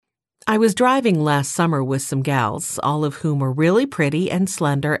I was driving last summer with some gals, all of whom are really pretty and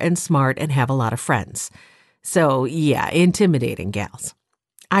slender and smart and have a lot of friends. So, yeah, intimidating gals.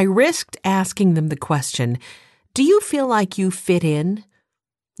 I risked asking them the question, do you feel like you fit in?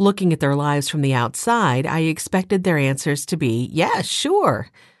 Looking at their lives from the outside, I expected their answers to be, yeah, sure.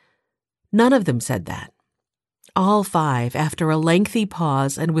 None of them said that. All five, after a lengthy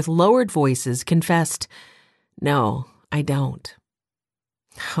pause and with lowered voices, confessed, no, I don't.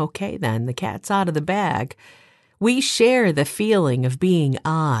 Okay, then, the cat's out of the bag. We share the feeling of being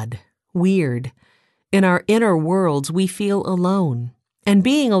odd, weird. In our inner worlds, we feel alone. And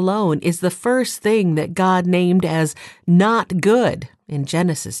being alone is the first thing that God named as not good in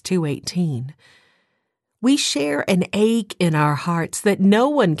Genesis 2:18. We share an ache in our hearts that no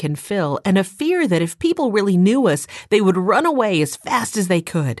one can fill and a fear that if people really knew us, they would run away as fast as they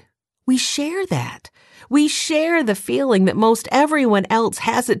could. We share that. We share the feeling that most everyone else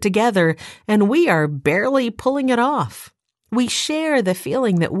has it together and we are barely pulling it off. We share the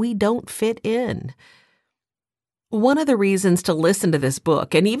feeling that we don't fit in. One of the reasons to listen to this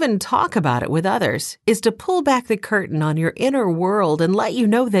book and even talk about it with others is to pull back the curtain on your inner world and let you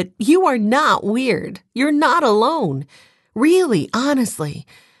know that you are not weird. You're not alone. Really, honestly.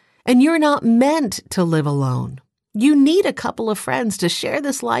 And you're not meant to live alone. You need a couple of friends to share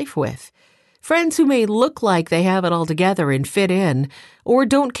this life with. Friends who may look like they have it all together and fit in, or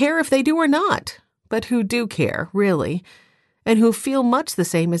don't care if they do or not, but who do care, really, and who feel much the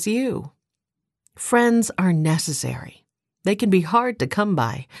same as you. Friends are necessary. They can be hard to come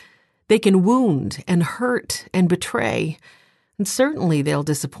by. They can wound and hurt and betray, and certainly they'll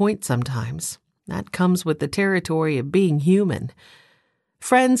disappoint sometimes. That comes with the territory of being human.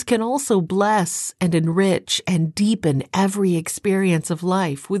 Friends can also bless and enrich and deepen every experience of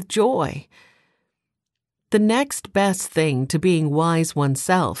life with joy. The next best thing to being wise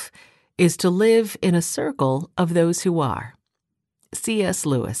oneself is to live in a circle of those who are. C.S.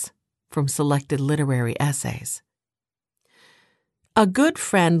 Lewis, from Selected Literary Essays. A good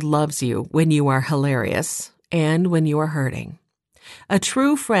friend loves you when you are hilarious and when you are hurting. A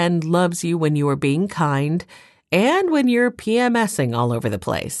true friend loves you when you are being kind and when you're PMSing all over the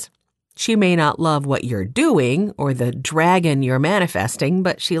place. She may not love what you're doing or the dragon you're manifesting,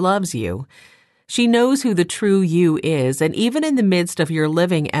 but she loves you. She knows who the true you is, and even in the midst of your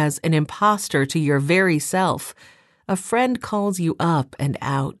living as an imposter to your very self, a friend calls you up and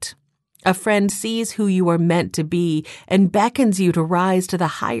out. A friend sees who you are meant to be and beckons you to rise to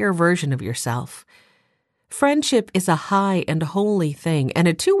the higher version of yourself. Friendship is a high and holy thing and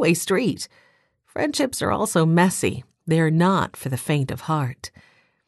a two-way street. Friendships are also messy. They are not for the faint of heart.